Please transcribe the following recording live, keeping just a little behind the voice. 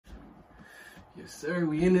Yes, sir.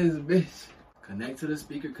 We in this bitch. Connect to the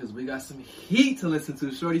speaker because we got some heat to listen to.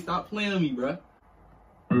 Shorty, stop playing with me, bruh.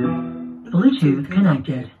 Bluetooth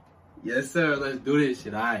connected. Yes, sir. Let's do this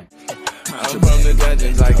shit. All right. I'm from the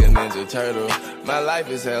dungeons like a ninja turtle. My life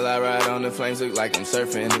is hell, I ride on the flames, look like I'm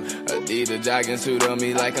surfing. Adidas jogging suit on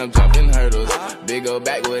me like I'm jumping hurdles. Big old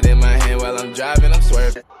backwood in my hand while I'm driving, I'm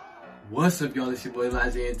swerving. What's up, y'all? It's your boy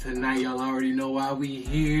Elijah, and tonight y'all already know why we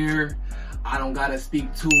here. I don't gotta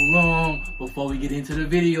speak too long. Before we get into the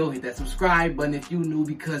video, hit that subscribe button if you new,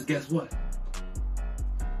 because guess what?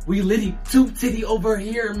 We litty two titty over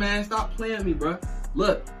here, man. Stop playing with me, bro.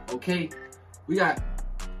 Look, okay, we got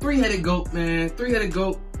three-headed goat, man. Three-headed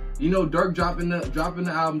goat. You know, Durk dropping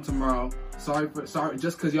the album tomorrow. Sorry,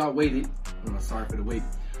 just cause y'all waited. Sorry for the wait.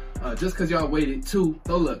 Just cause y'all waited too.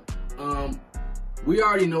 So look, we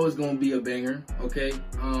already know it's gonna be a banger, okay?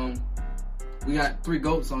 We got three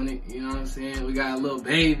goats on it, you know what I'm saying? We got a little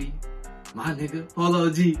baby, my nigga,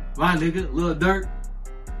 Polo G, my nigga, Lil Durk,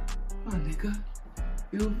 my nigga,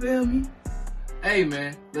 you feel me? Hey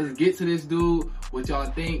man, let's get to this dude. What y'all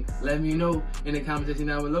think? Let me know in the comment section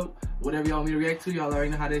down below. Whatever y'all want me to react to, y'all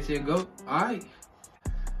already know how that shit go. Alright.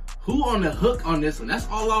 Who on the hook on this one? That's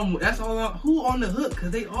all I'm who on the hook?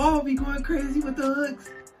 Cause they all be going crazy with the hooks.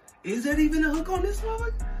 Is there even a hook on this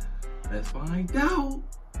one? Let's find out.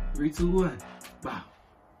 3, 2, 1. Wow.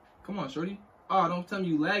 Come on, shorty. Oh, don't tell me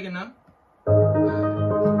you lagging now.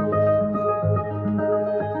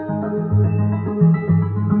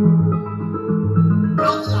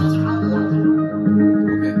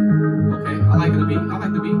 Okay. I like the beat.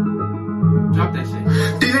 Drop that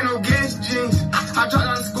shit. These ain't no guest jeans. I dropped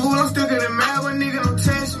out of school, I'm still getting mad when nigga don't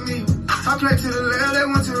test me. I play to the left, they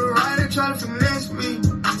went to the right, they try to finesse me.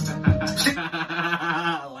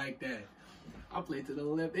 I like that. I played to the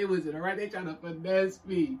left, they went to the right, they trying to finesse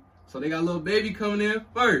me. So they got a little baby coming in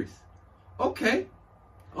first. Okay.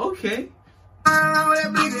 I don't know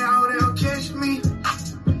that big out, they don't catch me.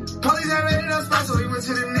 Police ain't ready to spot, so he went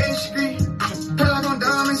to the next street. Feel like I'm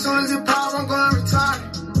dumb, as soon as it pop, I'm gonna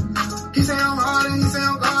retire. He say I'm hard and he say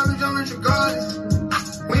I'm garbage, I'm rich regardless.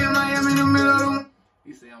 We in Miami in the middle of the...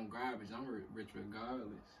 He say I'm garbage, I'm rich regardless.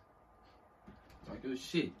 Talk your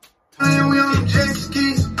shit. We on jet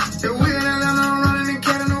skis. If we in Atlanta, I'm running and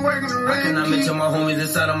catting and working the red. I cannot mention my homies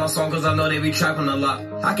inside of my song, cause I know they be trapping a lot.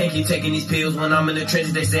 I can't keep taking these pills when I'm in the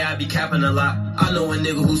trenches, they say I be capping a lot. I know a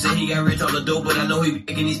nigga who said he got rich on the dope, but I know he be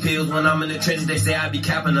taking these pills when I'm in the trenches, they say I be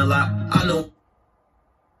capping a lot. I know.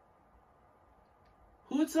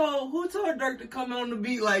 Who told Durk to come on the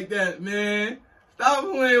beat like that, man? Stop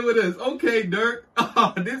playing with us. Okay, Durk.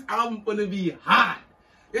 Oh, this album finna be hot.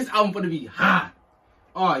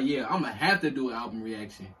 Oh yeah, I'ma have to do an album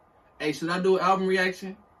reaction. Hey, should I do an album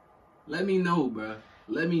reaction? Let me know, bruh.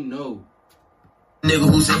 Let me know. Nigga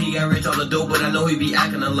who said he got rich on the dope, but I know he be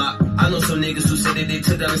acting a lot. I know some niggas who said that they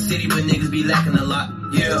took down the city, but niggas be lacking a lot.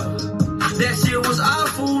 Yeah. That shit was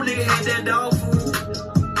awful, nigga had that dog food.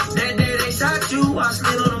 That day they shot you, I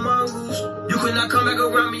slid on the mongoose. You could not come back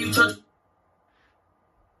around me, you touch.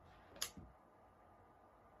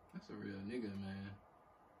 That's a real nigga, man.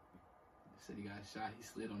 He said he got shot, he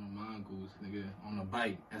slid on a mongoose, nigga, on a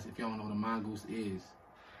bike. As if y'all don't know what a mongoose is.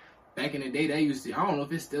 Back in the day, they used to, I don't know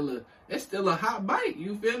if it's still a hot bike,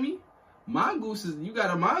 you feel me? Mongooses, you got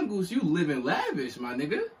a mongoose, you living lavish, my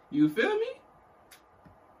nigga. You feel me?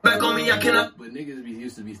 Back on me, I cannot. But niggas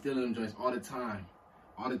used to be stealing them joints all the time.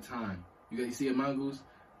 You see a mongoose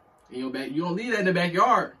in your back, you don't leave that in the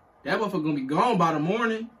backyard. That motherfucker gonna be gone by the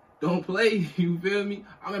morning. Don't play, you feel me?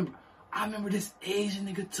 I remember this Asian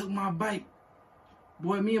nigga took my bike.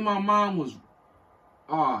 Boy, me and my mom was,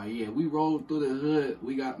 oh yeah, we rolled through the hood.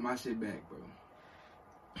 We got my shit back, bro.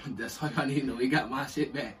 That's all I need to know. We got my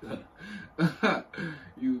shit back.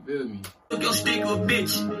 You feel me? Your stick a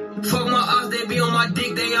bitch. Fuck my odds, they be on my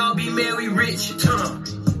dick. They all be very rich.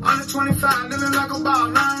 Under 25, living like a ball,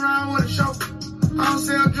 lying around with a chauffeur. I don't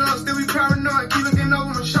sell drugs, still be paranoid, keep looking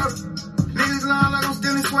over my shoulder. Niggas lying like I'm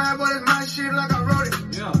stealing swag, but it's my shit like I wrote it.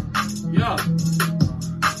 Yeah.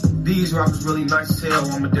 These rappers really nice as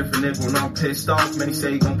hell. I'm a different nigga when I'm pissed off. Many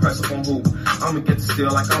say he gon' press up on who. I'ma get the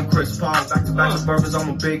steal like I'm Chris Paul. Back to back with burgers, I'm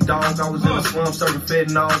a big dog. I was in the slum serving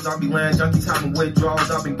fentanyls. I be laying junkies having withdrawals.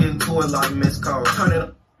 I've been getting to a lot of missed calls. Turn it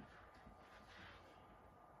up.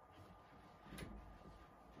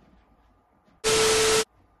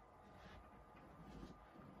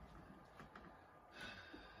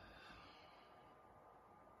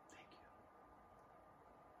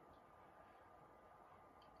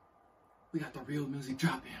 We got the real music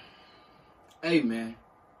dropping. Hey, man.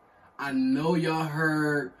 I know y'all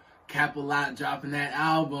heard Cap a lot dropping that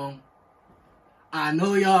album. I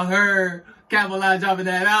know y'all heard Capital dropping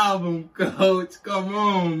that album, Coach. Come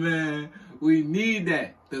on, man. We need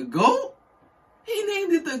that. The GOAT? He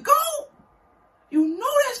named it the GOAT? You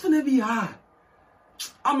know that's gonna be hot.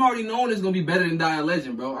 I'm already knowing it's gonna be better than Die a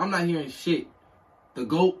Legend, bro. I'm not hearing shit. The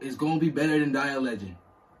GOAT is gonna be better than Die a Legend.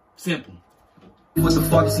 Simple. What the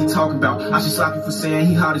fuck is he talking about? I should slap you for saying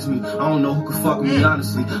he hot as me. I don't know who can fuck with me,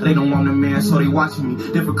 honestly. They don't want a man, so they watching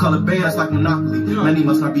me. Different color bed, that's like Monopoly. Man, he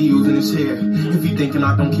must not be using his hair. If he thinking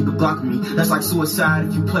I don't keep it blocking me, that's like suicide.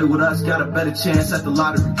 If you play with us, got a better chance at the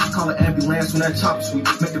lottery. Call an ambulance when that chopper sweep.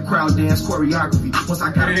 Make the crowd dance, choreography. Once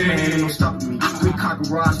I got a plan, ain't no stopping me. 3-car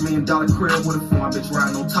garage, $1 million crib with a foreign bitch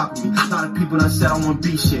riding on top of me. A lot of people done said I want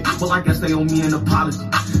beat shit. Well, I guess they owe me an apology.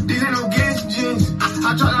 These ain't no gangster jeans.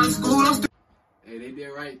 I dropped out of school, I'm still. Hey, they did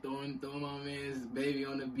right throwing my man's Baby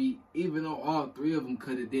on the beat. Even though all three of them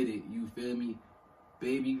could have did it. You feel me?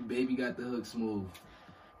 Baby got the hook smooth.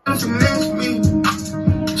 Don't you next me.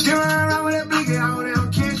 Still around with that big out, they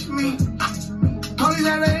don't catch me. Police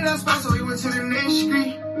had raided our spot, so we went to the next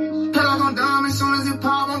street. Put off on dumb, as soon as it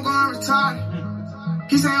pop, I'm gonna retire.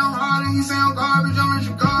 He say I'm hard and he say I'm garbage, I'm rich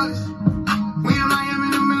regardless. We in Miami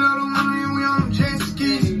in the middle of the winter and we on them jet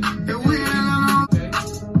skis. If we in Atlanta,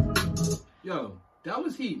 Yo, that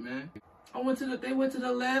was heat, man. They went to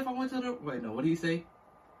the left, I went to the, wait, no, what did he say?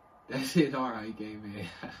 That shit hard how he came in.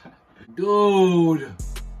 Dude,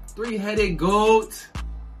 three-headed goat.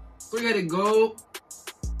 Three-headed goat.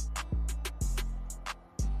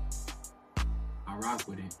 I rock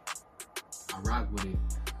with it.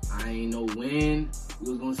 I ain't know when we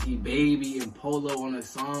was gonna see Baby and Polo on a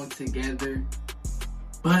song together,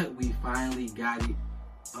 but we finally got it.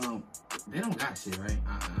 They don't got shit, right?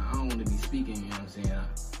 I don't want to be speaking, you know what I'm saying?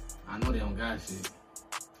 I know they don't got shit.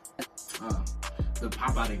 The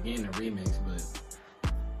Pop Out Again, the remix, but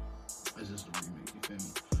it's just a remix, you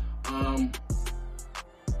feel me?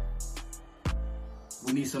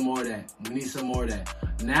 We need some more of that.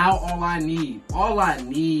 Now all I need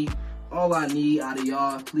out of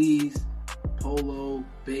y'all, please, Polo,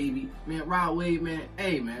 Baby, man, Rod Wave, man,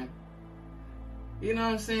 hey, man. You know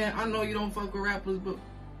what I'm saying? I know you don't fuck with rappers, but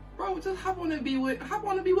bro, just hop on that beat with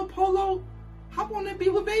Polo. Hop on that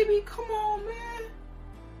beat with Baby. Come on, man.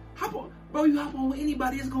 Hop on. Bro, you hop on with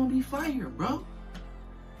anybody, it's gonna be fire, bro.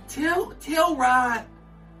 Tell Rod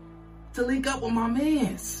to link up with my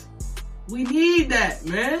mans. We need that,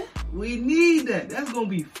 man. We need that. That's gonna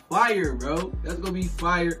be fire, bro. That's gonna be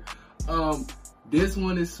fire. This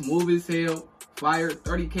one is smooth as hell. Fire,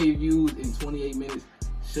 30K views in 28 minutes.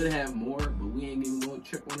 Should have more, but we ain't even gonna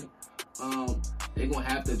trip on it. They gonna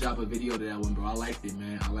have to drop a video to that one, bro. I liked it,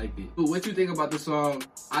 man. I liked it. But what you think about the song?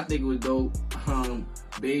 I think it was dope.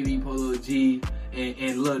 Baby, Polo G,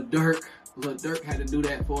 and Lil Durk. Lil Durk had to do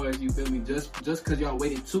that for us, you feel me? Just cause y'all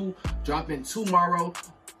waited dropping tomorrow.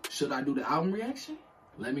 Should I do the album reaction?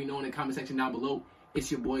 Let me know in the comment section down below.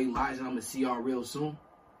 It's your boy Elijah, and I'm gonna see y'all real soon.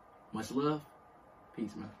 Much love.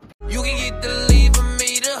 Peace, man. You can get the leave of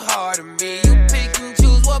me, the heart of me. You pick and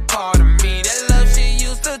choose what part of me. That love shit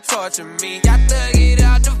used to torture me. I thug it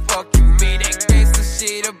out to fuck you me. That gangsta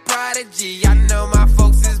shit a prodigy. I know my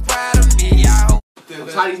folks is proud of me. I hope. I'm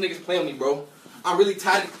tired of these niggas playing with me, bro. I'm really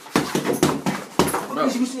tired. Bro,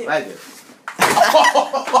 like this.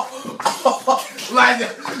 Like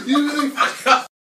that. You really